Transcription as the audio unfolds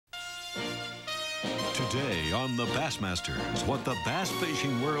Today on the Bassmasters, what the bass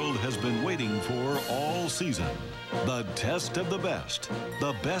fishing world has been waiting for all season. The test of the best.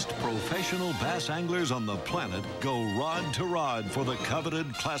 The best professional bass anglers on the planet go rod to rod for the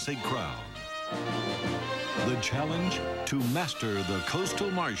coveted Classic Crown. The challenge? To master the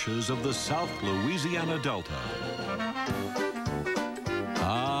coastal marshes of the South Louisiana Delta.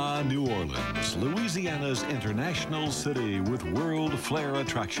 New Orleans, Louisiana's international city with world flair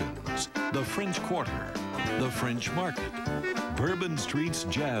attractions. The French Quarter, the French Market, Bourbon Street's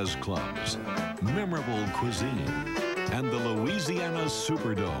jazz clubs, memorable cuisine, and the Louisiana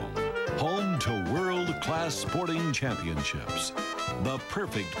Superdome, home to world-class sporting championships. The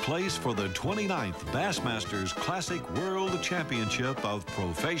perfect place for the 29th Bassmasters Classic World Championship of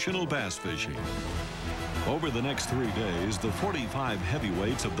Professional Bass Fishing. Over the next 3 days, the 45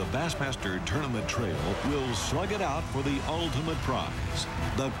 heavyweights of the Bassmaster Tournament Trail will slug it out for the ultimate prize,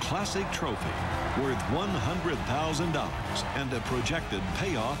 the Classic Trophy, worth $100,000 and a projected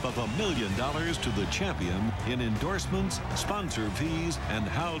payoff of $1 million to the champion in endorsements, sponsor fees, and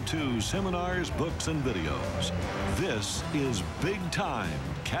how-to seminars, books, and videos. This is big time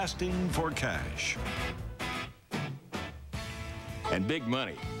casting for cash. And big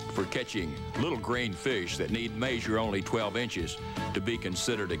money for catching little green fish that need measure only 12 inches to be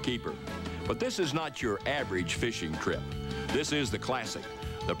considered a keeper. But this is not your average fishing trip. This is the Classic,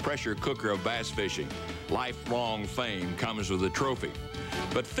 the pressure cooker of bass fishing. Lifelong fame comes with a trophy.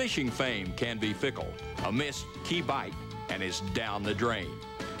 But fishing fame can be fickle. A missed key bite and it's down the drain.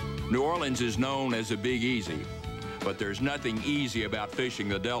 New Orleans is known as a Big Easy, but there's nothing easy about fishing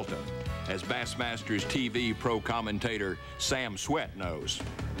the Delta, as Bassmasters TV pro commentator Sam Sweat knows.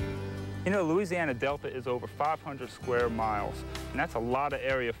 You know, Louisiana Delta is over 500 square miles, and that's a lot of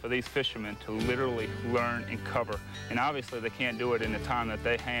area for these fishermen to literally learn and cover. And obviously they can't do it in the time that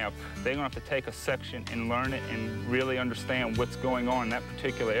they have. They're gonna have to take a section and learn it and really understand what's going on in that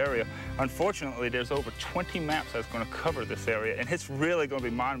particular area. Unfortunately, there's over 20 maps that's gonna cover this area, and it's really gonna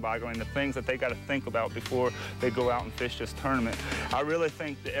be mind-boggling, the things that they gotta think about before they go out and fish this tournament. I really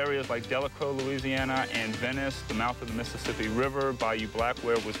think the areas like Delacroix, Louisiana, and Venice, the mouth of the Mississippi River, Bayou Black,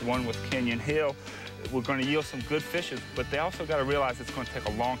 where it was one with Kenyon Hill, we're going to yield some good fishes, but they also got to realize it's going to take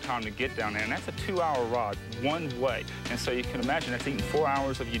a long time to get down there, and that's a 2-hour rod one way. And so you can imagine that's eating 4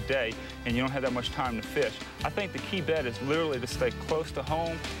 hours of your day, and you don't have that much time to fish. I think the key bet is literally to stay close to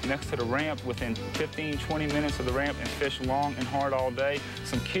home, next to the ramp, within 15, 20 minutes of the ramp, and fish long and hard all day.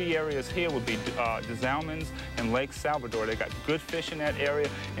 Some key areas here would be the Zalmans and Lake Salvador. They got good fish in that area,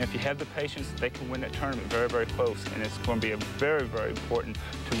 and if you have the patience, they can win that tournament very, very close, and it's going to be very, very important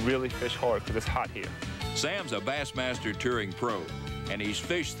to really fish hard because it's hot here. Sam's a Bassmaster touring pro, and he's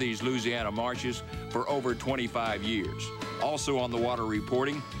fished these Louisiana marshes for over 25 years. Also on the water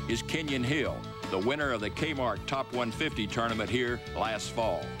reporting is Kenyon Hill, the winner of the Kmart Top 150 tournament here last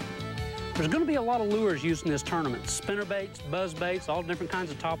fall. There's going to be a lot of lures used in this tournament. Spinnerbaits, buzzbaits, all different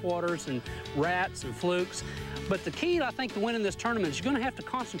kinds of topwaters and rats and flukes. But the key, I think, to winning this tournament is you're going to have to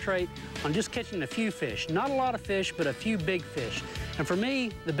concentrate on just catching a few fish. Not a lot of fish, but a few big fish. And for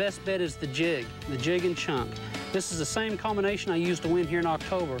me, the best bet is the jig and chunk. This is the same combination I used to win here in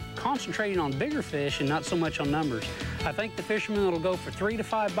October, concentrating on bigger fish and not so much on numbers. I think the fishermen that'll go for 3 to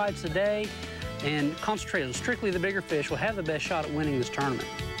 5 bites a day and concentrate on strictly the bigger fish will have the best shot at winning this tournament.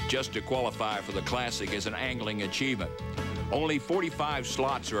 Just to qualify for the Classic is an angling achievement. Only 45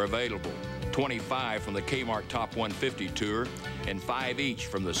 slots are available, 25 from the Kmart Top 150 Tour, and 5 each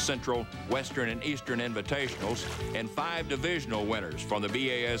from the Central, Western, and Eastern Invitationals, and 5 divisional winners from the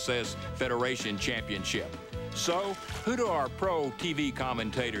BASS Federation Championship. So, who do our pro TV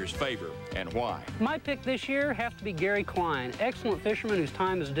commentators favor, and why? My pick this year has to be Gary Klein, excellent fisherman whose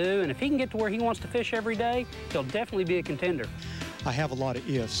time is due, and if he can get to where he wants to fish every day, he'll definitely be a contender. I have a lot of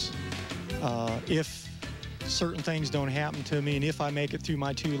ifs. If certain things don't happen to me, and if I make it through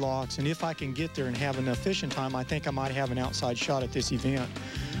my 2 locks, and if I can get there and have enough fishing time, I think I might have an outside shot at this event.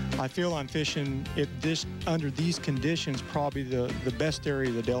 I feel I'm fishing under these conditions probably the best area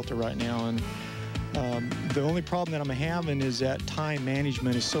of the Delta right now, and the only problem that I'm having is that time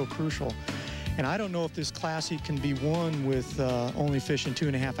management is so crucial. And I don't know if this Classic can be won with only fishing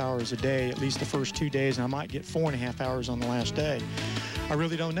 2.5 hours a day, at least the first 2 days, and I might get 4.5 hours on the last day. I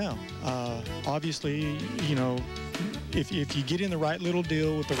really don't know. Obviously, you know, if you get in the right little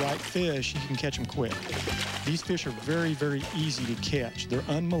deal with the right fish, you can catch them quick. These fish are very, very easy to catch. They're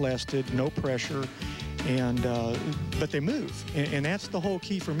unmolested, no pressure, and but they move. And that's the whole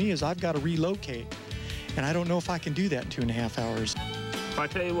key for me is I've got to relocate. And I don't know if I can do that in 2.5 hours. Well,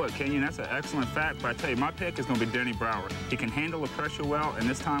 I tell you what, Kenyon, that's an excellent fact, but I tell you, my pick is going to be Denny Brower. He can handle the pressure well, and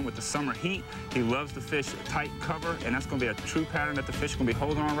this time with the summer heat, he loves to fish tight cover, and that's going to be a true pattern that the fish are going to be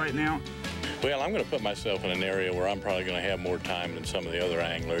holding on right now. Well, I'm going to put myself in an area where I'm probably going to have more time than some of the other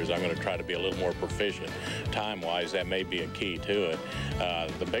anglers. I'm going to try to be a little more proficient. Time-wise, that may be a key to it.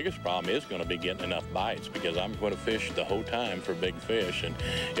 The biggest problem is going to be getting enough bites, because I'm going to fish the whole time for big fish. And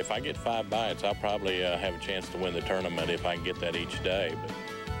if I get 5 bites, I'll probably have a chance to win the tournament if I can get that each day. But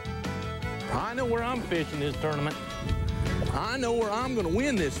I know where I'm fishing this tournament. I know where I'm going to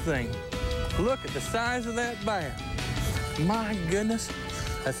win this thing. Look at the size of that bass. My goodness.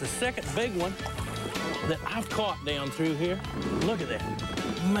 That's the second big one that I've caught down through here. Look at that.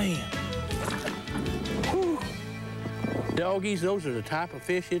 Man. Whew. Doggies, those are the type of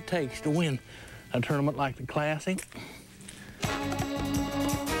fish it takes to win a tournament like the Classic.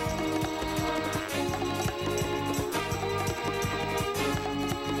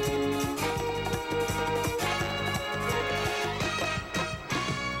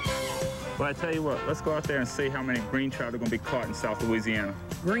 Well, I tell you what, let's go out there and see how many green trout are going to be caught in South Louisiana.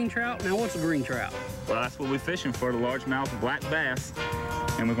 Green trout? Now, what's a green trout? Well, that's what we're fishing for, the largemouth black bass.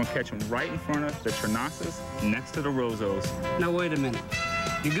 And we're going to catch them right in front of the Trinasses next to the Rosos. Now, wait a minute.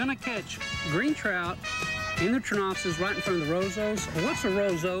 You're going to catch green trout in the Trinasses right in front of the Rosos? What's a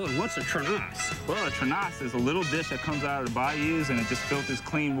Roso and what's a Trinasse? Well, a Trinasse is a little dish that comes out of the bayous, and it just filters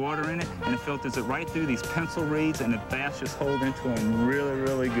clean water in it, and it filters it right through these pencil reeds, and the bass just hold into them really,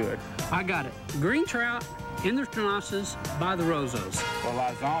 really good. I got it. Green trout in the Trinasses by the Rosos. Well,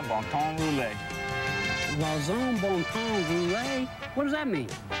 la zone bon temps roulé. La zone bon temps roulé? What does that mean?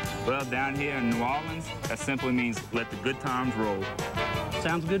 Well, down here in New Orleans, that simply means let the good times roll.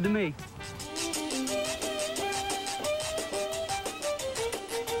 Sounds good to me.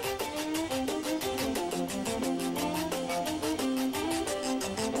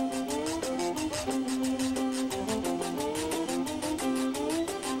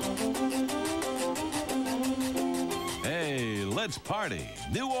 Let's party,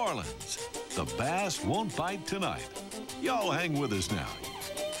 New Orleans. The bass won't bite tonight. Y'all hang with us now.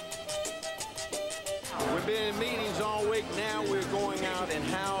 We've been in meetings all week. Now we're going out and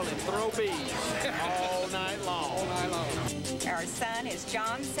howl and throw bees all night long. All night long. Our son is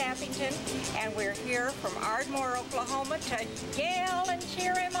John Sappington, and we're here from Ardmore, Oklahoma to yell and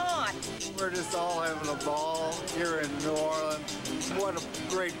cheer him on. We're just all having a ball here in New Orleans. What a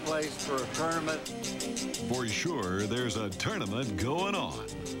great place for a tournament. For sure, there's a tournament going on.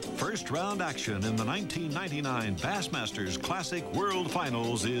 First round action in the 1999 Bassmasters Classic World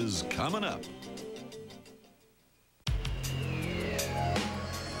Finals is coming up.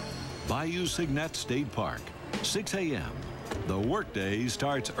 Bayou Signet State Park, 6 a.m. The workday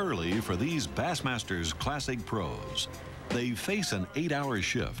starts early for these Bassmasters Classic pros. They face an 8-hour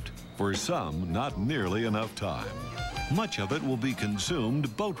shift. For some, not nearly enough time. Much of it will be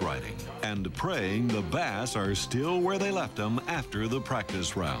consumed boat riding and praying the bass are still where they left them after the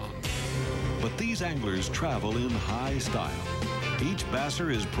practice round. But these anglers travel in high style. Each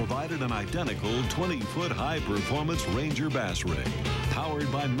basser is provided an identical 20-foot high-performance Ranger bass rig,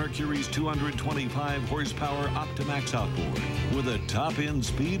 powered by Mercury's 225 horsepower Optimax outboard, with a top-end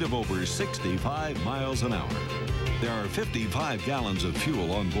speed of over 65 miles an hour. There are 55 gallons of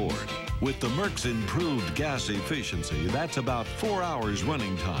fuel on board. With the Merc's improved gas efficiency, that's about 4 hours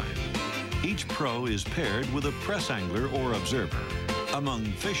running time. Each pro is paired with a press angler or observer. Among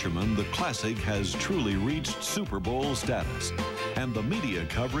fishermen, the Classic has truly reached Super Bowl status, and the media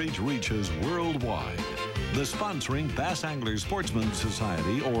coverage reaches worldwide. The sponsoring Bass Anglers Sportsman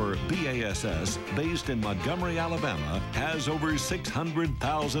Society, or BASS, based in Montgomery, Alabama, has over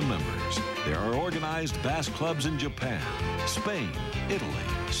 600,000 members. There are organized bass clubs in Japan, Spain, Italy,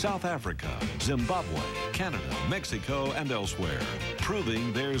 South Africa, Zimbabwe, Canada, Mexico, and elsewhere,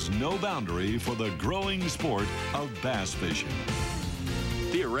 proving there's no boundary for the growing sport of bass fishing.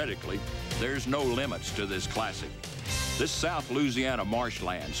 Theoretically, there's no limits to this Classic. This South Louisiana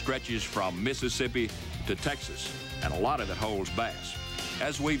marshland stretches from Mississippi to Texas, and a lot of it holds bass.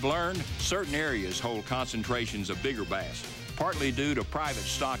 As we've learned, certain areas hold concentrations of bigger bass, partly due to private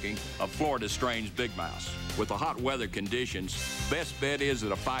stocking of Florida strains bigmouths. With the hot weather conditions, best bet is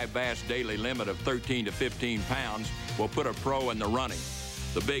that a 5 bass daily limit of 13 to 15 pounds will put a pro in the running.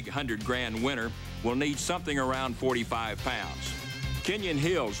 The big 100-grand winner will need something around 45 pounds. Kenyon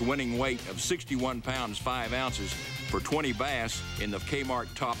Hill's winning weight of 61 pounds 5 ounces for 20 bass in the Kmart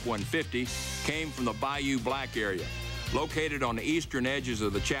Top 150 came from the Bayou Black area. Located on the eastern edges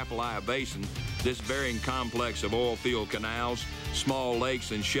of the Chapelaya Basin, this varying complex of oil field canals, small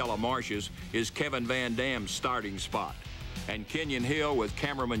lakes, and shallow marshes is Kevin Van Dam's starting spot. and Kenyon Hill with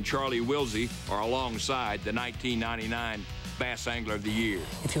cameraman Charlie Wilsey are alongside the 1999 Bass Angler of the Year.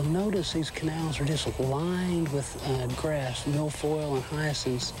 If you'll notice, these canals are just lined with grass, milfoil and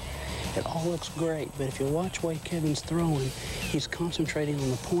hyacinths. It all looks great, but if you watch the way Kevin's throwing, he's concentrating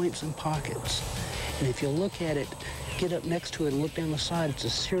on the points and pockets. And if you look at it, get up next to it and look down the side, it's a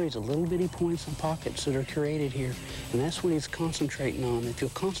series of little bitty points and pockets that are created here. And that's what he's concentrating on. If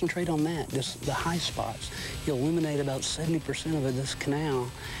you'll concentrate on that, just the high spots, you'll eliminate about 70% of this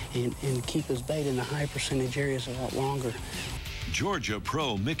canal and keep his bait in the high percentage areas a lot longer. Georgia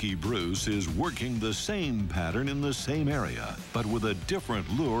pro Mickey Bruce is working the same pattern in the same area, but with a different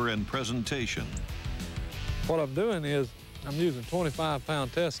lure and presentation. What I'm doing is I'm using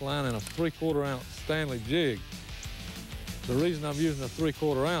 25-pound test line and a 3/4 ounce Stanley jig. The reason I'm using a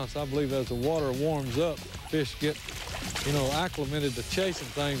 3/4 ounce, I believe as the water warms up, fish get, acclimated to chasing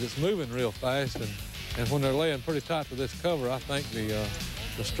things that's moving real fast, and when they're laying pretty tight to this cover, I think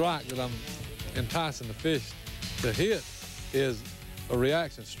the strike that I'm enticing the fish to hit is a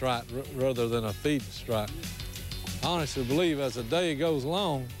reaction strike rather than a feeding strike. I honestly believe as the day goes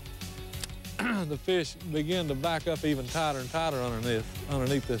along, the fish begin to back up even tighter and tighter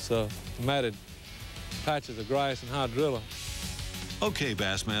underneath this matted patches of grass and hydrilla. Okay,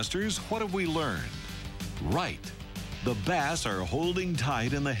 Bassmasters, what have we learned? Right. The bass are holding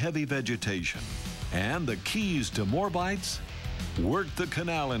tight in the heavy vegetation. And the keys to more bites? Work the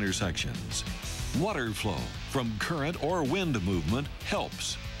canal intersections. Water flow from current or wind movement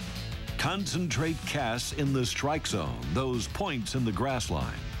helps. Concentrate casts in the strike zone, those points in the grass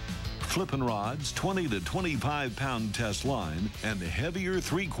line. Flippin' rods, 20 to 25-pound test line, and heavier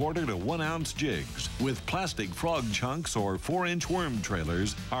 3/4 to 1 ounce jigs with plastic frog chunks or 4-inch worm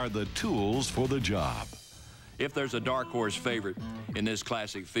trailers are the tools for the job. If there's a dark horse favorite in this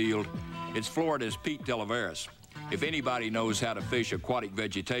classic field, it's Florida's Pete Delaveras. If anybody knows how to fish aquatic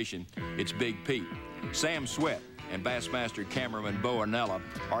vegetation, it's Big Pete. Sam Sweat and Bassmaster cameraman Bo Arnella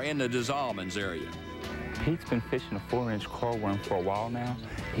are in the Desalmans area. Pete's been fishing a 4-inch crawworm for a while now.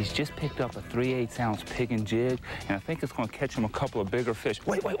 He's just picked up a 3/8 ounce pig and jig, and I think it's going to catch him a couple of bigger fish.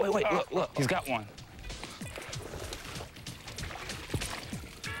 Wait, look, he's got one.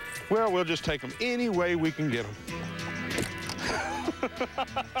 Well, we'll just take them any way we can get them.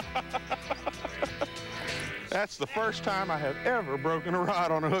 That's the first time I have ever broken a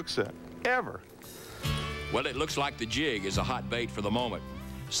rod on a hook set, ever. Well, it looks like the jig is a hot bait for the moment.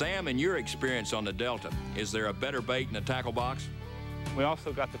 Sam, in your experience on the Delta, is there a better bait in the tackle box? We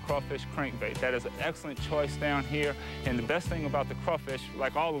also got the crawfish crankbait. That is an excellent choice down here. And the best thing about the crawfish,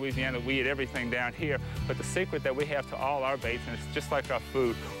 like all Louisiana, we eat everything down here. But the secret that we have to all our baits, and it's just like our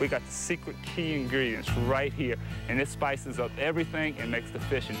food, we got the secret key ingredients right here. And it spices up everything and makes the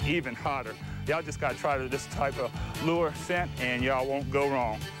fishing even hotter. Y'all just got to try this type of lure scent, and y'all won't go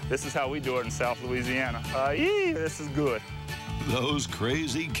wrong. This is how we do it in South Louisiana. This is good. Those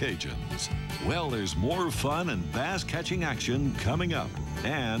crazy Cajuns. Well, there's more fun and bass catching action coming up.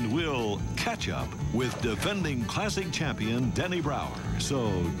 And we'll catch up with defending classic champion Denny Brower.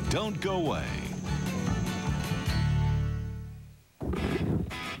 So don't go away.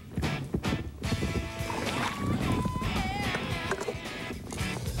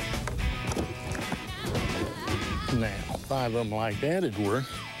 Now, 5 of them like that would work.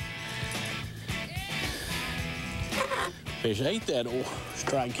 Fish ate that old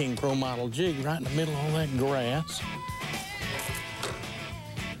Strike King Pro model jig right in the middle of all that grass.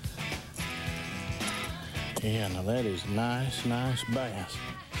 Yeah, now that is nice bass.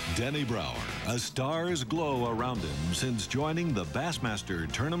 Denny Brower, a star's glow around him since joining the Bassmaster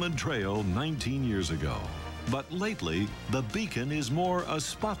Tournament Trail 19 years ago. But lately, the beacon is more a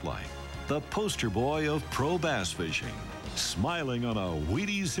spotlight, the poster boy of pro bass fishing, smiling on a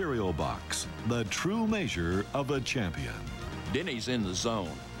Wheaties cereal box, the true measure of a champion. Denny's in the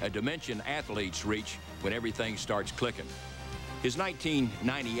zone, a dimension athletes reach when everything starts clicking. His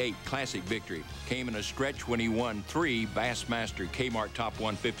 1998 Classic victory came in a stretch when he won 3 Bassmaster Kmart Top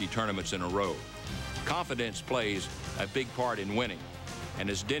 150 tournaments in a row. Confidence plays a big part in winning, and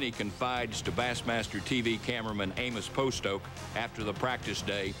as Denny confides to Bassmaster TV cameraman Amos Postoke after the practice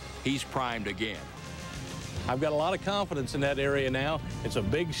day, he's primed again. I've got a lot of confidence in that area now. It's a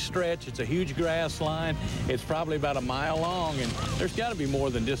big stretch. It's a huge grass line. It's probably about a mile long, and there's got to be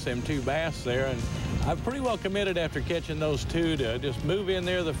more than just them 2 bass there. And I've pretty well committed after catching those 2 to just move in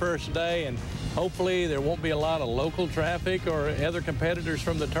there the first day, and hopefully there won't be a lot of local traffic or other competitors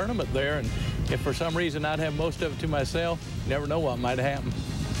from the tournament there. And if for some reason I'd have most of it to myself, you never know what might happen.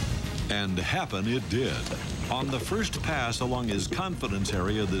 And happen it did. On the first pass along his confidence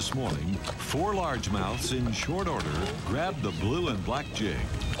area this morning, 4 largemouths in short order grabbed the blue and black jig.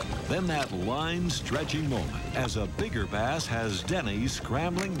 Then that line-stretching moment as a bigger bass has Denny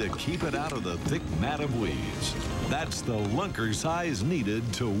scrambling to keep it out of the thick mat of weeds. That's the lunker size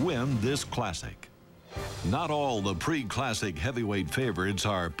needed to win this classic. Not all the pre-classic heavyweight favorites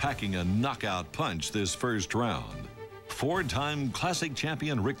are packing a knockout punch this first round. 4-time classic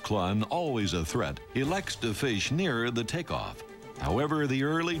champion Rick Clunn, always a threat, elects to fish nearer the takeoff. However, the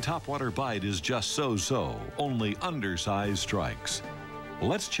early topwater bite is just so-so, only undersized strikes.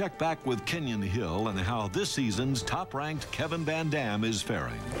 Let's check back with Kenyon Hill and how this season's top-ranked Kevin Van Dam is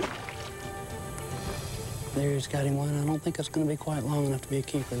faring. There, he's got him one. I don't think it's going to be quite long enough to be a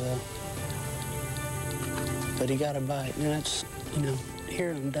keeper, though. But he got a bite, and that's, you know,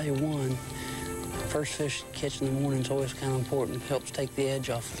 here on day one, first fish catch in the morning is always kind of important. Helps take the edge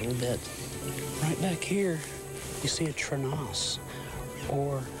off a little bit. Right back here, you see a trenasse,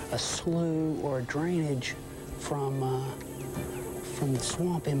 or a slough, or a drainage from the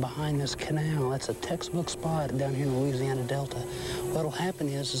swamp in behind this canal. That's a textbook spot down here in the Louisiana Delta. What'll happen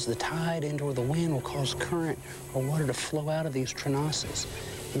is the tide and or the wind will cause current or water to flow out of these trenasses.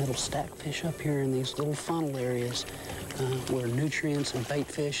 And it'll stack fish up here in these little funnel areas where nutrients and bait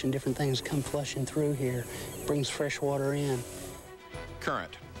fish and different things come flushing through here. Brings fresh water in.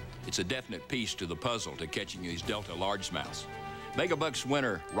 Current. It's a definite piece to the puzzle to catching these Delta largemouths. Megabucks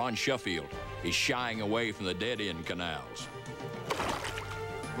winner Ron Sheffield is shying away from the dead-end canals.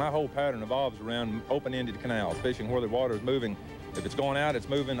 My whole pattern evolves around open-ended canals, fishing where the water is moving. If it's going out, it's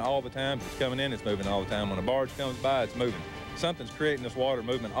moving all the time. If it's coming in, it's moving all the time. When a barge comes by, it's moving. Something's creating this water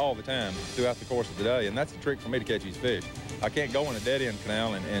movement all the time throughout the course of the day, and that's the trick for me to catch these fish. I can't go in a dead-end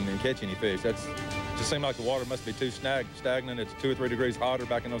canal and catch any fish. It just seems like the water must be too stagnant. It's 2 or 3 degrees hotter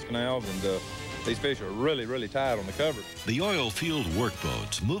back in those canals, and these fish are really, really tight on the cover. The oil field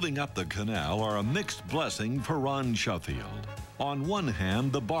workboats moving up the canal are a mixed blessing for Ron Sheffield. On one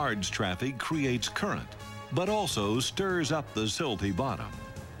hand, the barge traffic creates current, but also stirs up the silty bottom.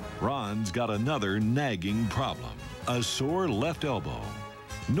 Ron's got another nagging problem, a sore left elbow.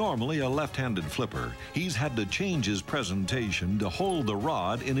 Normally a left-handed flipper, he's had to change his presentation to hold the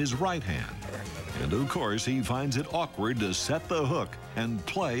rod in his right hand. And of course, he finds it awkward to set the hook and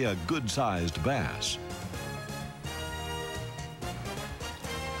play a good-sized bass.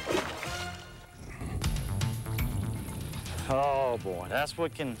 Oh boy, that's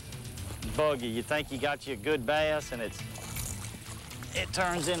what can bug you. You think you got you a good bass and it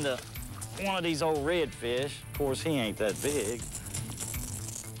turns into one of these old redfish. Of course, he ain't that big.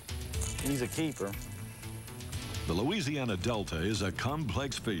 He's a keeper. The Louisiana Delta is a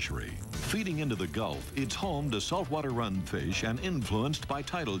complex fishery. Feeding into the Gulf, it's home to saltwater run fish and influenced by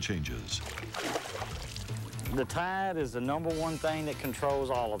tidal changes. The tide is the #1 thing that controls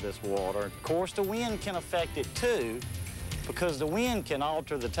all of this water. Of course, the wind can affect it too, because the wind can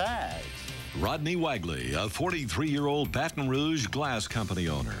alter the tides. Rodney Wagley, a 43-year-old Baton Rouge Glass Company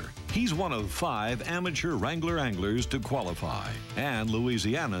owner. He's one of 5 amateur Wrangler anglers to qualify and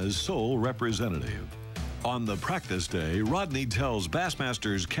Louisiana's sole representative. On the practice day, Rodney tells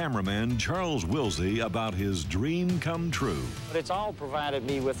Bassmaster's cameraman Charles Wilsey about his dream come true. But it's all provided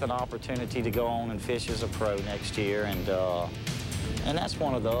me with an opportunity to go on and fish as a pro next year, and that's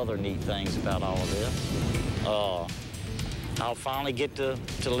one of the other neat things about all of this. I'll finally get to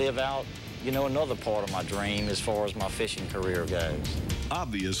live out, you know, another part of my dream as far as my fishing career goes.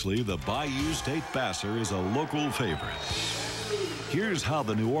 Obviously, the Bayou State Basser is a local favorite. Here's how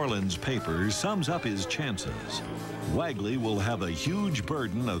the New Orleans paper sums up his chances. Wagley will have a huge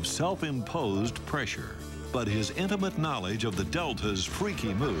burden of self-imposed pressure, but his intimate knowledge of the Delta's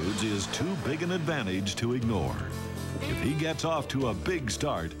freaky moods is too big an advantage to ignore. If he gets off to a big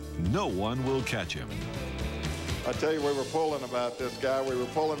start, no one will catch him. I tell you, we were pulling about this guy. We were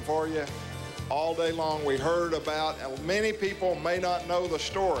pulling for you all day long. We heard about, and many people may not know the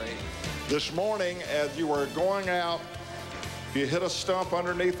story. This morning, as you were going out, you hit a stump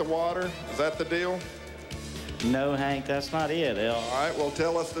underneath the water. Is that the deal? No, Hank, that's not it. All right, well,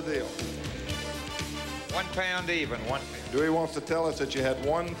 tell us the deal. 1 pound even, 1 pound. Dewey wants to tell us that you had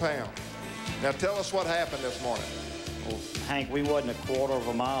 1 pound. Now, tell us what happened this morning. Well, Hank, we wasn't a quarter of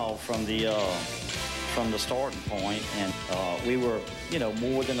a mile from the starting point, and we were, you know,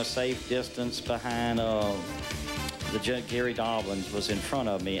 more than a safe distance behind Gary Dobbins was in front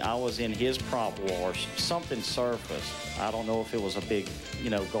of me. I was in his prop wash. Something surfaced. I don't know if it was a big, you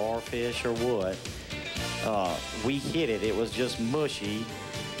know, garfish or what. We hit it. It was just mushy,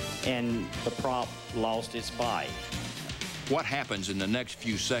 and the prop lost its bite. What happens in the next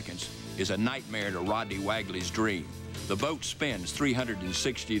few seconds is a nightmare to Rodney Wagley's dream. The boat spins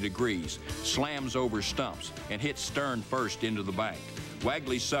 360 degrees, slams over stumps, and hits stern first into the bank.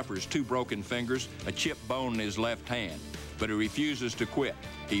 Wagley suffers 2 broken fingers, a chipped bone in his left hand, but he refuses to quit.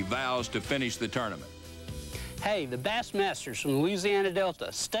 He vows to finish the tournament. Hey, the Bassmasters from the Louisiana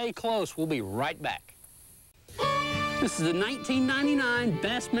Delta. Stay close. We'll be right back. This is the 1999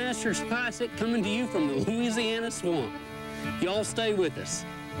 Bassmasters Classic coming to you from the Louisiana Swamp. Y'all stay with us.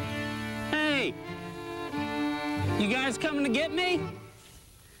 Hey, you guys coming to get me?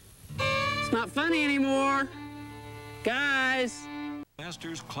 It's not funny anymore. Guys.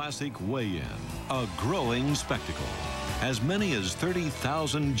 Masters Classic weigh-in, a growing spectacle. As many as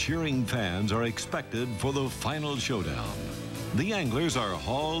 30,000 cheering fans are expected for the final showdown. The anglers are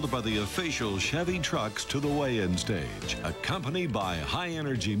hauled by the official Chevy trucks to the weigh-in stage, accompanied by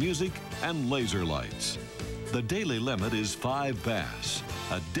high-energy music and laser lights. The daily limit is 5 bass.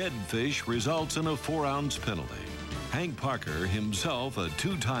 A dead fish results in a 4-ounce penalty. Hank Parker, himself a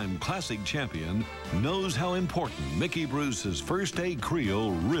 2-time classic champion, knows how important Mickey Bruce's first day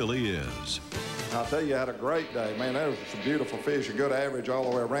creel really is. I'll tell you, I had a great day. Man, that was some beautiful fish, a good average all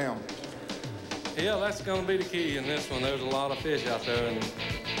the way around. Yeah, that's going to be the key in this one. There's a lot of fish out there, and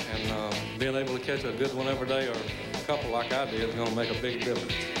being able to catch a good one every day or a couple like I did is going to make a big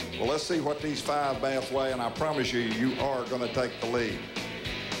difference. Well, let's see what these 5 bass weigh, and I promise you, you are going to take the lead.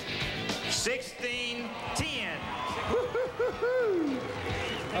 16-10.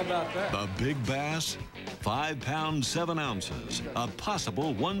 How about that? The big bass, 5 pounds 7 ounces, a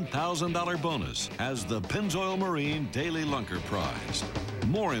possible $1,000 bonus as the Pennzoil Marine Daily Lunker Prize.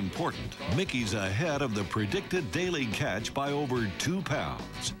 More important, Mickey's ahead of the predicted daily catch by over 2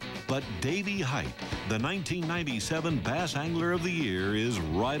 pounds. But Davey Height, the 1997 Bass Angler of the Year, is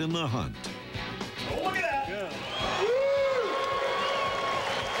right in the hunt. Oh, look at that! Good.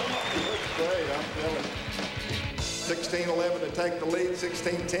 Looks great, I'm telling you. 16-11 to take the lead,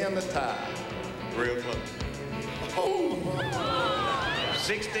 16-10 to tie. Real close. Oh.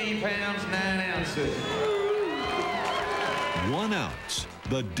 16 pounds, 9 ounces. 1 ounce,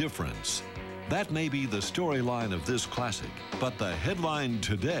 the difference. That may be the storyline of this classic, but the headline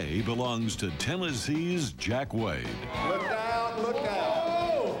today belongs to Tennessee's Jack Wade. Look down, look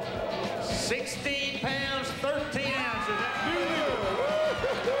down. 16 pounds, 13 ounces.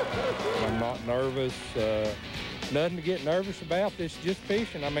 I'm not nervous. Nothing to get nervous about. This is just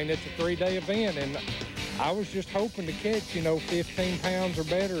fishing. I mean, it's a 3-day event, and I was just hoping to catch, 15 pounds or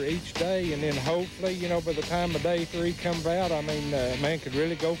better each day, and then hopefully, by the time of day 3 comes out, I mean, a man could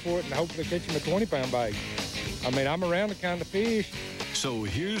really go for it and hopefully catch him a 20-pound bait. I mean, I'm around the kind of fish. So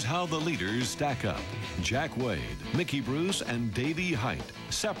here's how the leaders stack up. Jack Wade, Mickey Bruce, and Davey Height,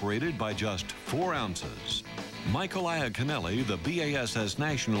 separated by just 4 ounces. Michael Iaconelli, the BASS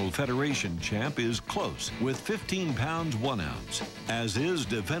National Federation champ, is close with 15 pounds 1 ounce, as is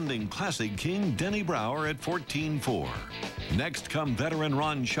defending Classic King Denny Brower at 14.4. Next come veteran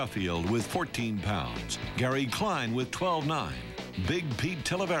Ron Shuffield with 14 pounds, Gary Klein with 12.9, Big Pete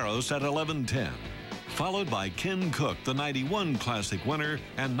Tilaveros at 11.10, followed by Ken Cook, the 91 Classic winner,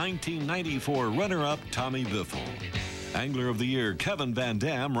 and 1994 runner-up Tommy Biffle. Angler of the Year Kevin Van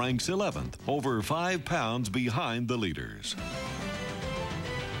Dam ranks 11th, over 5 pounds behind the leaders.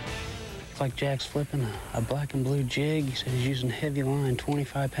 It's like Jack's flipping a black and blue jig. He said he's using a heavy line,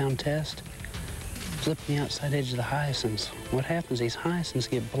 25-pound test. Flipping the outside edge of the hyacinths. What happens, these hyacinths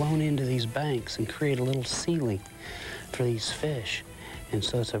get blown into these banks and create a little ceiling for these fish. And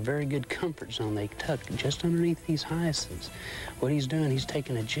so it's a very good comfort zone. They tuck just underneath these hyacinths. What he's doing, he's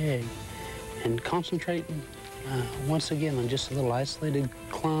taking a jig and concentrating once again on just the little isolated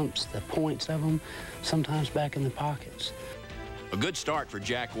clumps, the points of them, sometimes back in the pockets. A good start for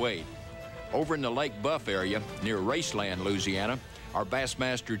Jack Wade. Over in the Lake Buff area near Raceland, Louisiana, our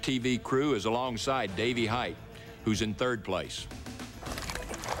Bassmaster TV crew is alongside Davey Height, who's in 3rd place.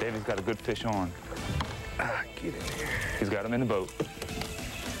 Davey's got a good fish on. Get in here. He's got him in the boat.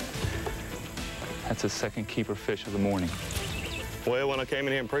 That's his 2nd keeper fish of the morning. Well, when I came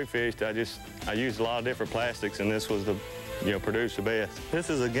in here and pre-fished, I used a lot of different plastics, and this was the, produced the best. This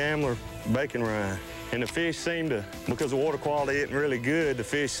is a Gambler bacon rind, and the fish seem to, because the water quality isn't really good, the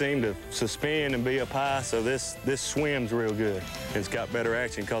fish seem to suspend and be up high, so this swims real good. It's got better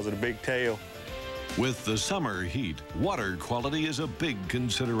action because of the big tail. With the summer heat, water quality is a big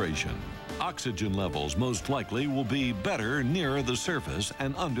consideration. Oxygen levels most likely will be better nearer the surface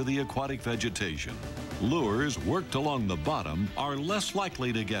and under the aquatic vegetation. Lures worked along the bottom are less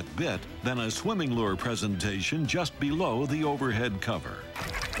likely to get bit than a swimming lure presentation just below the overhead cover.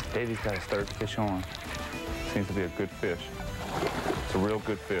 Davey's got his 3rd fish on. Seems to be a good fish. It's a real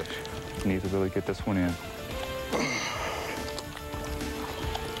good fish. You need to really get this one in.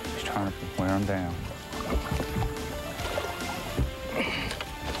 He's trying to wear him down.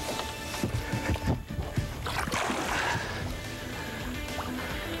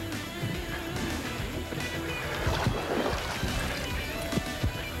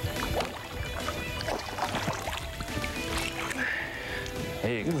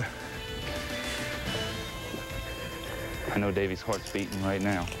 There you go. I know Davy's heart's beating right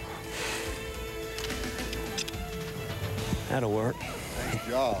now. That'll work. Good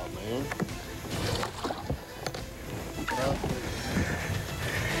job, man.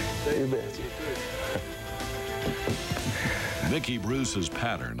 You bet. Mickey Bruce's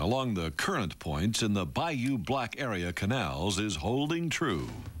pattern along the current points in the Bayou Black area canals is holding true.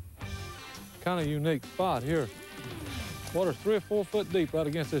 Kind of unique spot here. Water's 3 or 4 foot deep right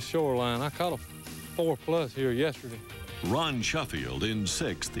against this shoreline. I caught a 4+ here yesterday. Ron Sheffield in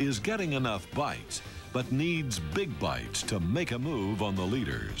 6th is getting enough bites, but needs big bites to make a move on the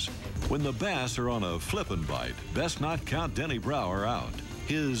leaders. When the bass are on a flippin' bite, best not count Denny Brower out.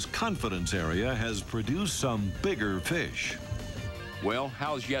 His confidence area has produced some bigger fish. Well,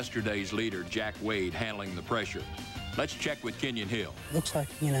 how's yesterday's leader, Jack Wade, handling the pressure? Let's check with Kenyon Hill. Looks like,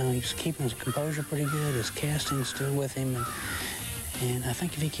 you know, he's keeping his composure pretty good. His casting's still with him. And I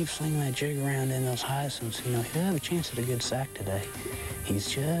think if he keeps slinging that jig around in those hyacinths, you know, he'll have a chance at a good sack today. He's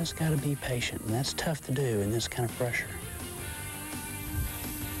just got to be patient, and that's tough to do in this kind of pressure.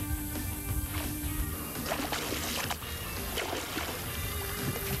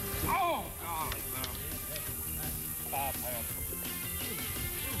 Oh, golly, 5 pounds.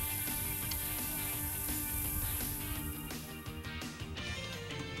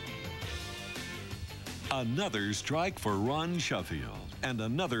 Another strike for Ron Sheffield and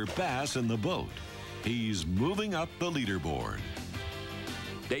another bass in the boat. He's moving up the leaderboard.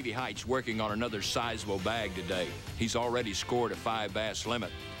 Davy Height's working on another sizable bag today. He's already scored a 5 bass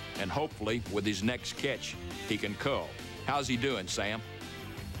limit, and hopefully with his next catch, he can cull. How's he doing, Sam?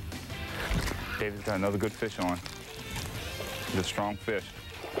 Davy's got another good fish on. He's a strong fish.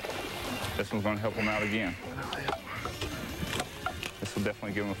 This one's going to help him out again. This will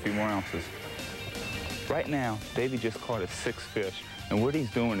definitely give him a few more ounces. Right now, Davy just caught his 6th fish, and what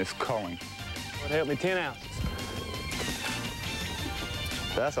he's doing is culling. Would help me 10 ounces.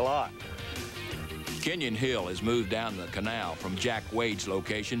 That's a lot. Kenyon Hill has moved down the canal from Jack Wade's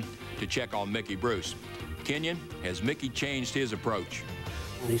location to check on Mickey Bruce. Kenyon, has Mickey changed his approach?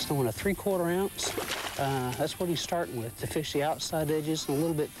 He's throwing a 3/4 ounce. That's what he's starting with, to fish the outside edges and a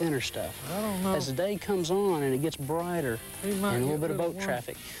little bit thinner stuff. I don't know. As the day comes on and it gets brighter and a little bit of boat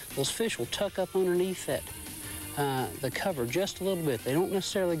traffic, those fish will tuck up underneath that, the cover just a little bit. They don't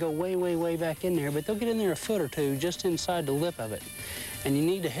necessarily go way, way, way back in there, but they'll get in there a foot or two just inside the lip of it. And you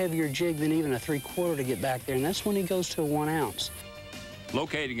need a heavier jig than even a 3/4 to get back there, and that's when he goes to a 1 ounce.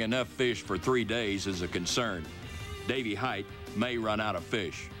 Locating enough fish for 3 days is a concern. Davy Height may run out of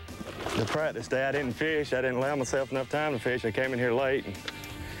fish. The practice day, I didn't fish. I didn't allow myself enough time to fish. I came in here late and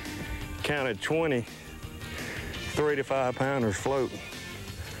counted 20 3 to 5 pounders floating.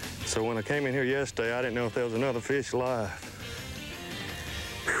 So when I came in here yesterday, I didn't know if there was another fish alive.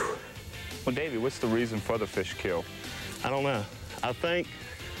 Whew. Well, Davy, what's the reason for the fish kill? I don't know. I think,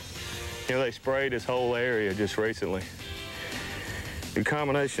 you know, they sprayed this whole area just recently. The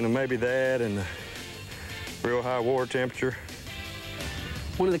combination of maybe that and the real high water temperature.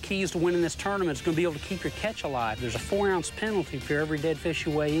 One of the keys to winning this tournament is going to be able to keep your catch alive. There's a 4-ounce penalty for every dead fish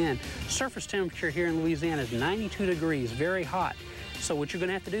you weigh in. Surface temperature here in Louisiana is 92 degrees, very hot. So what you're going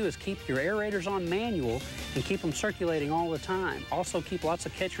to have to do is keep your aerators on manual and keep them circulating all the time. Also keep lots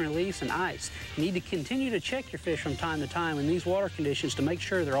of catch and release and ice. You need to continue to check your fish from time to time in these water conditions to make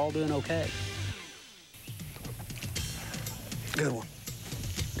sure they're all doing okay. Good one.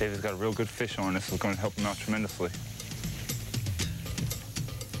 Davy's got a real good fish on. This is going to help him out tremendously.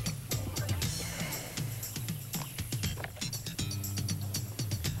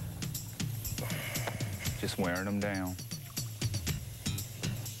 Just wearing them down.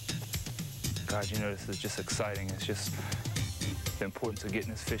 God, you know, this is just exciting. It's just the importance of getting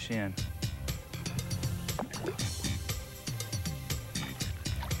this fish in.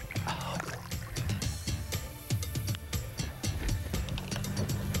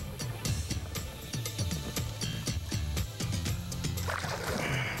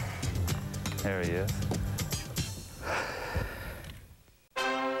 There he is.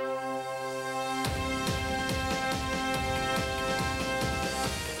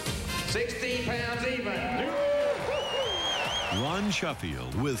 Ron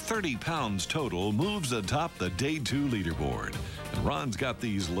Sheffield, with 30 pounds total, moves atop the Day 2 leaderboard. And Ron's got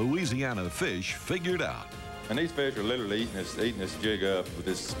these Louisiana fish figured out. And these fish are literally eating this jig up with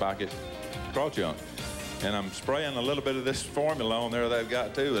this spiky craw chunk. And I'm spraying a little bit of this formula on there they've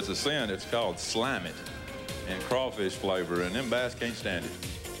got too. It's a scent. It's called Slime It and crawfish flavor, and them bass can't stand it.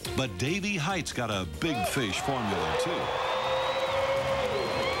 But Davy Height's got a big fish formula too.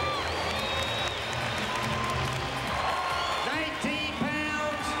 19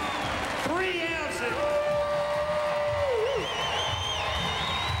 pounds, 3 ounces.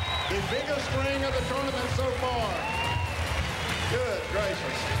 The biggest string of the tournament so far. Good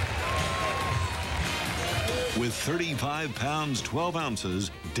gracious. With 35 pounds, 12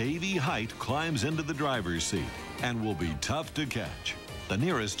 ounces, Davy Height climbs into the driver's seat and will be tough to catch. The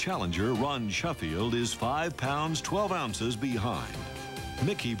nearest challenger, Ron Sheffield, is 5 pounds, 12 ounces behind.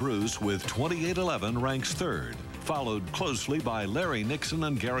 Mickey Bruce, with 28.11, ranks third, followed closely by Larry Nixon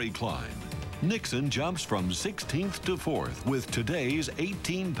and Gary Klein. Nixon jumps from 16th to 4th with today's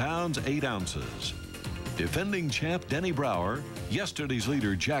 18 pounds, 8 ounces. Defending champ Denny Brower, yesterday's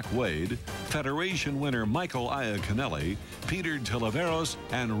leader Jack Wade, Federation winner Michael Iaconelli, Peter Tilaveros,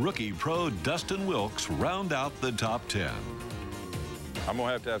 and rookie pro Dustin Wilkes round out the top 10. I'm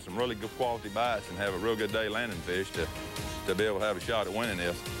going to have some really good quality bites and have a real good day landing fish to be able to have a shot at winning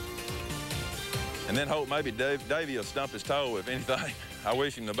this. And then hope maybe Davey will stump his toe, if anything. I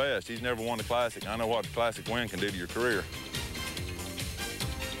wish him the best. He's never won the Classic. I know what the Classic win can do to your career.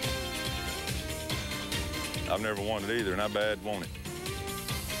 I've never won it either, and I bad want it.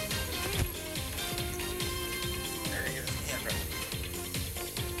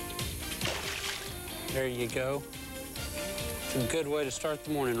 There you go. It's a good way to start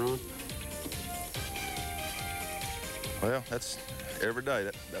the morning, Ron. Well, that's every day,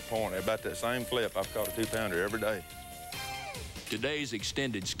 that point, about that same flip. I've caught a 2-pounder every day. Today's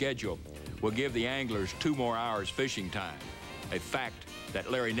extended schedule will give the anglers 2 more hours fishing time, a fact that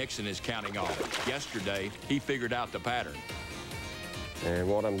Larry Nixon is counting on. Yesterday, he figured out the pattern. And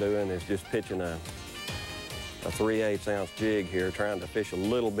what I'm doing is just pitching a 3/8 ounce jig here, trying to fish a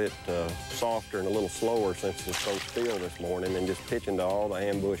little bit softer and a little slower since it's so still this morning, and just pitching to all the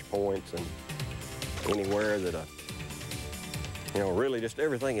ambush points and anywhere that really just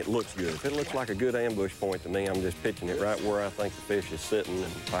everything that looks good. If it looks like a good ambush point to me, I'm just pitching it right where I think the fish is sitting, and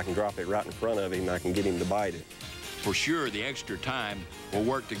if I can drop it right in front of him, I can get him to bite it. For sure, the extra time will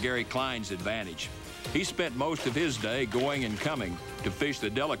work to Gary Klein's advantage. He spent most of his day going and coming to fish the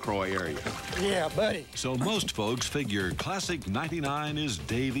Delacroix area. Yeah, buddy. So most folks figure Classic 99 is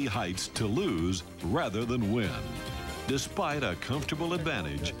Davy Height's to lose rather than win. Despite a comfortable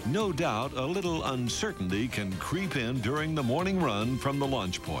advantage, no doubt a little uncertainty can creep in during the morning run from the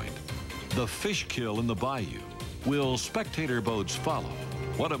launch point. The fish kill in the bayou. Will spectator boats follow?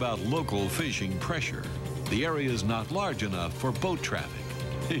 What about local fishing pressure? The area is not large enough for boat traffic.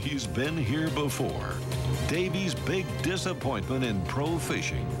 He's been here before. Davy's big disappointment in pro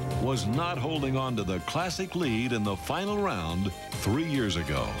fishing was not holding on to the Classic lead in the final round 3 years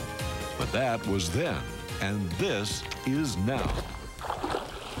ago. But that was then, and this is now.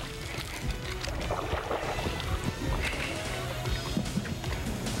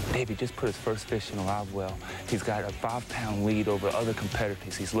 Davey just put his first fish in a live well. He's got a 5-pound lead over other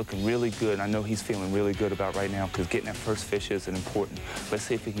competitors. He's looking really good. I know he's feeling really good about right now because getting that first fish is important. Let's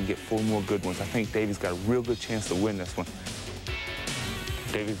see if he can get 4 more good ones. I think Davey's got a real good chance to win this one.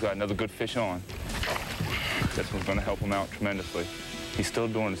 Davey's got another good fish on. This one's going to help him out tremendously. He's still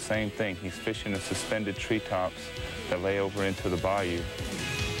doing the same thing. He's fishing the suspended treetops that lay over into the bayou.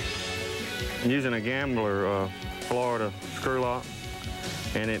 I'm using a Gambler Florida screw lock.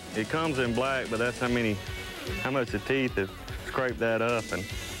 And it comes in black, but that's how much the teeth have scraped that up. And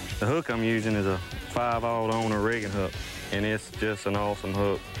the hook I'm using is a 5/0 owner rigging hook, and it's just an awesome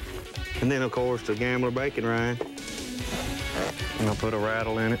hook. And then, of course, the Gambler bacon rind. And I'll put a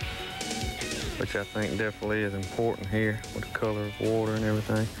rattle in it, which I think definitely is important here with the color of water and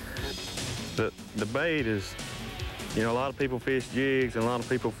everything. The bait is, a lot of people fish jigs and a lot of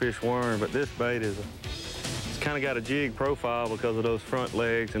people fish worm, but this bait is kind of got a jig profile because of those front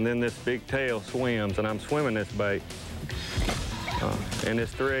legs, and then this big tail swims, and I'm swimming this bait. And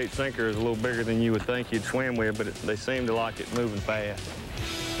this 3/8 sinker is a little bigger than you would think you'd swim with, but they seem to like it moving fast.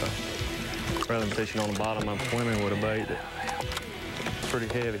 So, rather than fishing on the bottom, I'm swimming with a bait that's pretty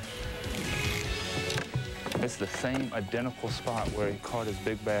heavy. It's the same identical spot where he caught his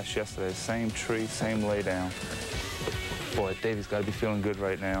big bass yesterday. Same tree, same lay down. Boy, Davey's got to be feeling good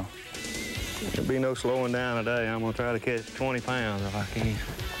right now. There'll be no slowing down today. I'm going to try to catch 20 pounds if I can.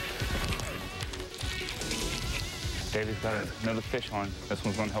 Davey's got another fish on. This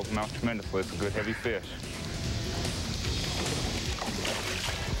one's gonna help him out tremendously. It's a good heavy fish.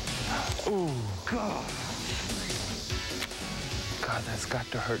 Ooh, God. God, that's got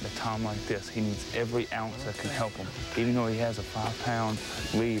to hurt in a time like this. He needs every ounce that can help him. Even though he has a 5-pound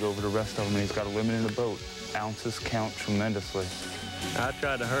lead over the rest of them and he's got a limit in the boat, ounces count tremendously. I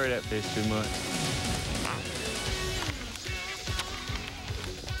tried to hurry that fish too much.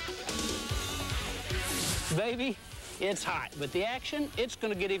 Baby, it's hot, but the action, it's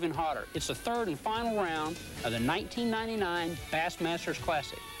going to get even hotter. It's the third and final round of the 1999 Bassmasters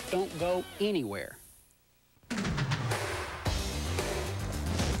Classic. Don't go anywhere.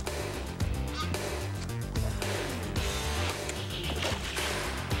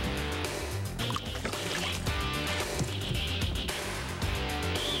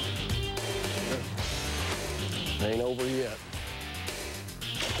 Ain't over yet.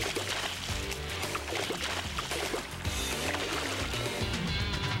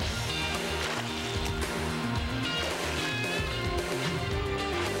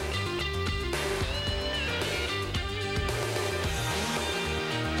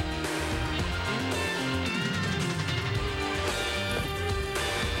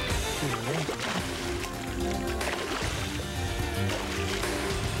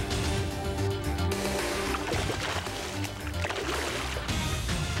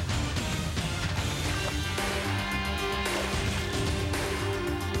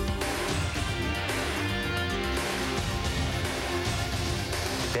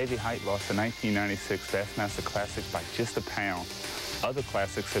 Davey Height lost the 1996 Bassmaster Classic by just a pound. Other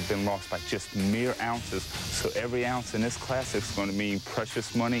classics have been lost by just mere ounces, so every ounce in this classic is going to mean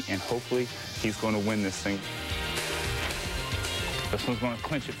precious money, and hopefully he's going to win this thing. This one's going to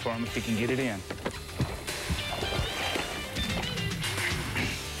clinch it for him if he can get it in.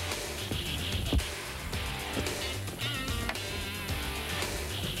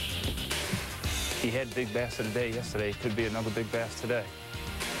 He had big bass of the day yesterday. Could be another big bass today.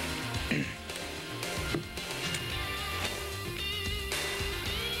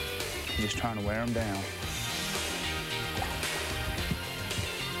 Just trying to wear him down.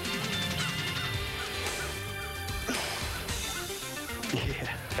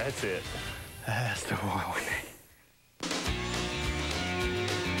 Yeah. That's it. That's the one we need.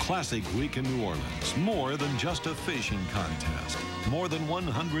 Classic Week in New Orleans, more than just a fishing contest. More than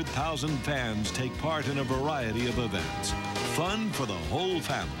 100,000 fans take part in a variety of events. Fun for the whole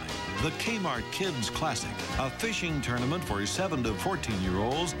family. The Kmart Kids Classic, a fishing tournament for 7 to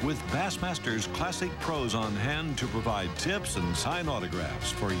 14-year-olds with Bassmasters Classic pros on hand to provide tips and sign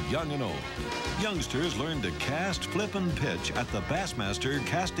autographs for young and old. Youngsters learn to cast, flip, and pitch at the Bassmaster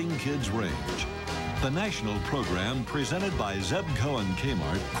Casting Kids Range. The national program, presented by Zebco and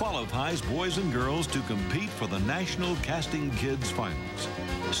Kmart, qualifies boys and girls to compete for the National Casting Kids Finals.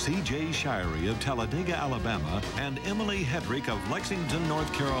 C.J. Shirey of Talladega, Alabama, and Emily Hedrick of Lexington,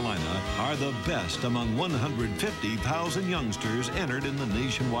 North Carolina, are the best among 150,000 youngsters entered in the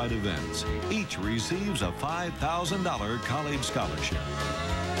nationwide events. Each receives a $5,000 college scholarship.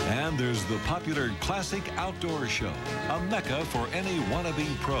 And there's the popular Classic Outdoor Show, a mecca for any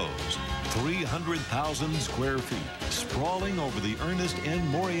wannabe pros. 300,000 square feet, sprawling over the Ernest N.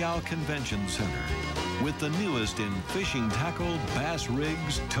 Morial Convention Center. With the newest in fishing tackle, bass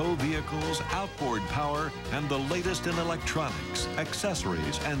rigs, tow vehicles, outboard power, and the latest in electronics,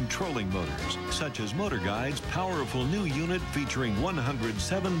 accessories, and trolling motors, such as Motor Guide's powerful new unit featuring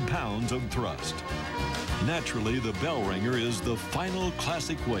 107 pounds of thrust. Naturally, the bell ringer is the final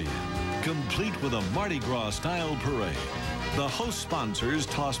classic weigh-in, complete with a Mardi Gras-style parade. The host sponsors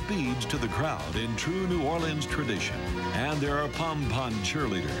toss beads to the crowd in true New Orleans tradition. And there are pom-pom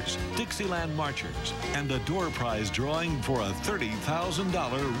cheerleaders, Dixieland marchers, and a door prize drawing for a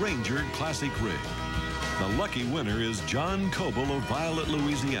 $30,000 Ranger Classic rig. The lucky winner is John Coble of Violet,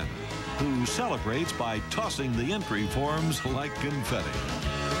 Louisiana, who celebrates by tossing the entry forms like confetti.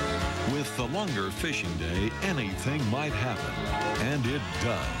 With the longer fishing day, anything might happen, and it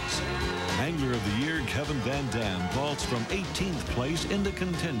does. Angler of the Year Kevin Van Dam vaults from 18th place into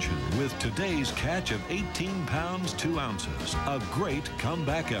contention with today's catch of 18 pounds, 2 ounces. A great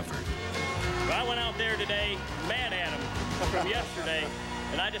comeback effort. Well, I went out there today mad at him from yesterday,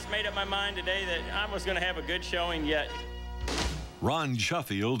 and I just made up my mind today that I was going to have a good showing yet. Ron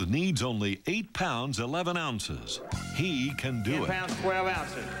Sheffield needs only 8 pounds, 11 ounces. He can do 10 it. 10 pounds, 12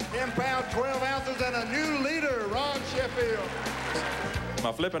 ounces. 10 pounds, 12 ounces, and a new leader, Ron Sheffield.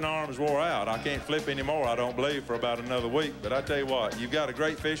 My flipping arms wore out. I can't flip anymore, I don't believe, for about another week. But I tell you what, you've got a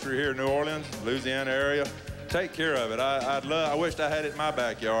great fishery here in New Orleans, Louisiana area. Take care of it. I wish I had it in my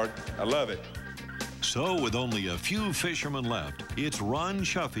backyard. I love it. So with only a few fishermen left, it's Ron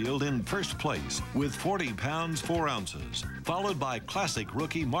Sheffield in first place with 40 pounds 4 ounces, followed by classic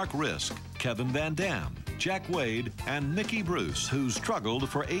rookie Mark Risk, Kevin Van Dam, Jack Wade, and Mickey Bruce, who struggled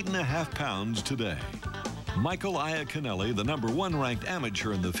for 8.5 pounds today. Michael Iaconelli, the #1 ranked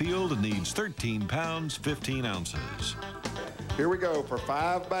amateur in the field, needs 13 pounds 15 ounces. Here we go for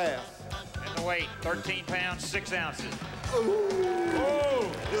 5 bass. And the weight, 13 pounds 6 ounces. Ooh,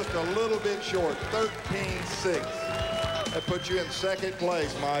 just a little bit short, 13.6. That puts you in second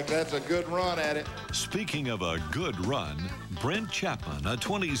place, Mike. That's a good run at it. Speaking of a good run, Brent Chapman, a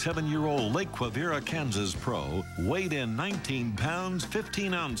 27-year-old Lake Quivira, Kansas pro, weighed in 19 pounds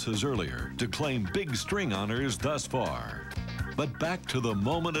 15 ounces earlier to claim big string honors thus far. But back to the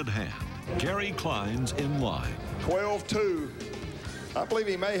moment at hand. Gary Klein's in line. 12.2. I believe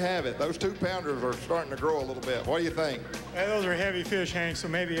he may have it. Those 2-pounders are starting to grow a little bit. What do you think? Yeah, those are heavy fish, Hank, so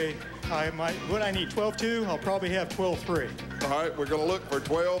maybe I might, what I need, 12.2? I'll probably have 12.3. All right, we're going to look for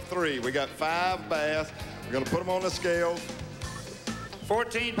 12.3. We got 5 bass. We're going to put them on the scales.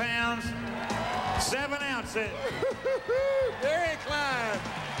 14 pounds 7 ounces. Gary Klein,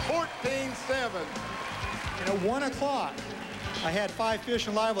 14.7. You know, 1 o'clock, I had 5 fish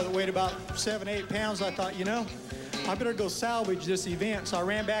in live that weighed about 7, 8 pounds. I thought, you know, I better go salvage this event. So I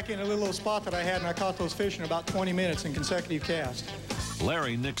ran back in a little spot that I had, and I caught those fish in about 20 minutes in consecutive casts.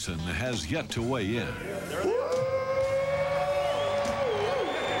 Larry Nixon has yet to weigh in.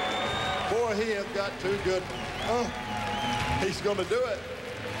 Boy, he has got 2 good. Oh, he's going to do it.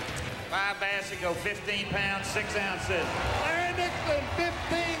 5 bass that go 15 pounds 6 ounces. Larry Nixon,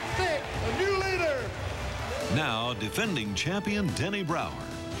 15.6, a new leader. Now, defending champion Denny Brower.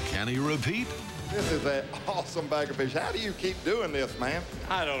 Can he repeat? This is an awesome bag of fish. How do you keep doing this, man?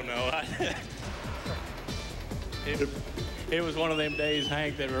 I don't know. It was one of them days,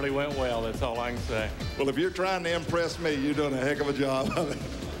 Hank, that really went well. That's all I can say. Well, if you're trying to impress me, you're doing a heck of a job of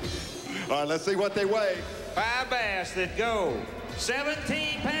it. All right, let's see what they weigh. 5 bass that go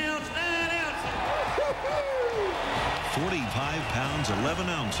 17 pounds 9 ounces. 45 pounds 11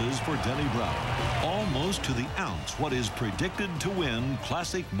 ounces for Denny Brower. Almost to the ounce what is predicted to win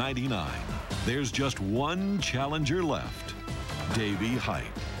Classic 99. There's just one challenger left, Davey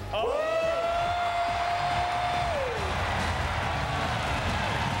Height. Oh.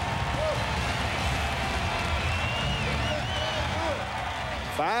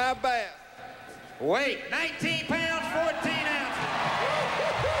 5 bass. Weight, 19 pounds, 14 ounces.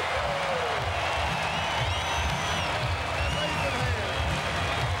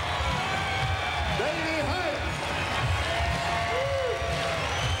 Davey Height.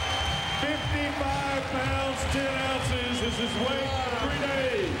 55 pounds, 10 ounces is his weight for 3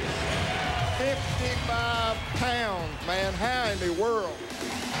 days. 55 pounds, man. How in the world?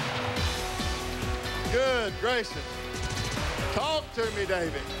 Good gracious. Talk to me,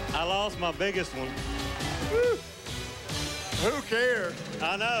 David. I lost my biggest one. Woo. Who cares?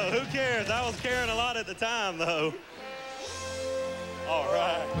 I know, who cares? I was carrying a lot at the time, though. All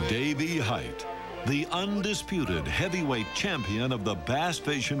right. Davey Height, the undisputed heavyweight champion of the bass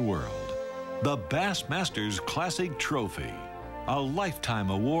fishing world. The Bassmaster's Classic Trophy, a lifetime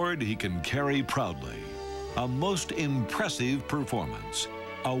award he can carry proudly. A most impressive performance.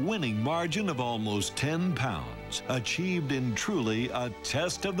 A winning margin of almost 10 pounds, achieved in truly a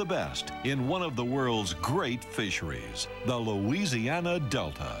test of the best in one of the world's great fisheries, the Louisiana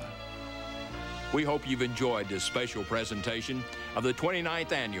Delta. We hope you've enjoyed this special presentation of the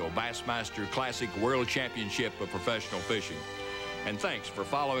 29th Annual Bassmaster Classic World Championship of Professional Fishing. And thanks for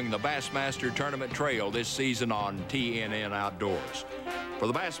following the Bassmaster Tournament Trail this season on TNN Outdoors. For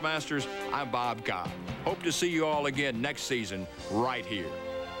the Bassmasters, I'm Bob Cobb. Hope to see you all again next season right here.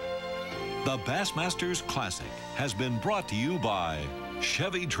 The Bassmasters Classic has been brought to you by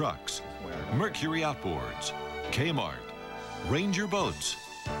Chevy Trucks, Mercury Outboards, Kmart, Ranger Boats,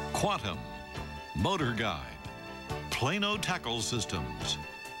 Quantum, Motor Guide, Plano Tackle Systems,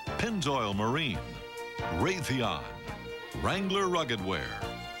 Pennzoil Marine, Raytheon, Wrangler Rugged Wear,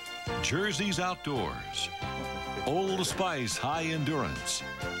 Jersey's Outdoors, Old Spice High Endurance,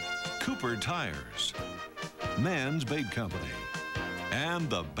 Cooper Tires, Man's Bait Company, and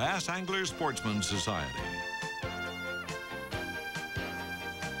the Bass Angler Sportsman Society.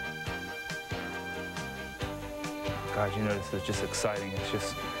 God, you know, this is just exciting. It's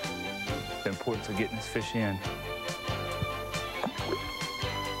just the importance of getting this fish in.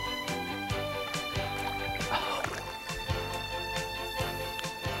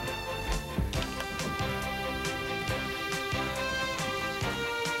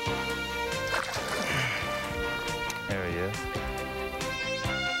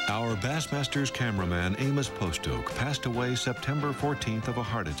 Our Bass Bassmaster's cameraman Amos Postoke passed away September 14th of a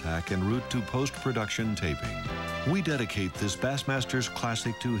heart attack en route to post-production taping. We dedicate this Bassmaster's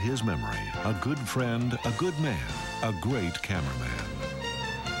classic to his memory. A good friend, a good man, a great cameraman.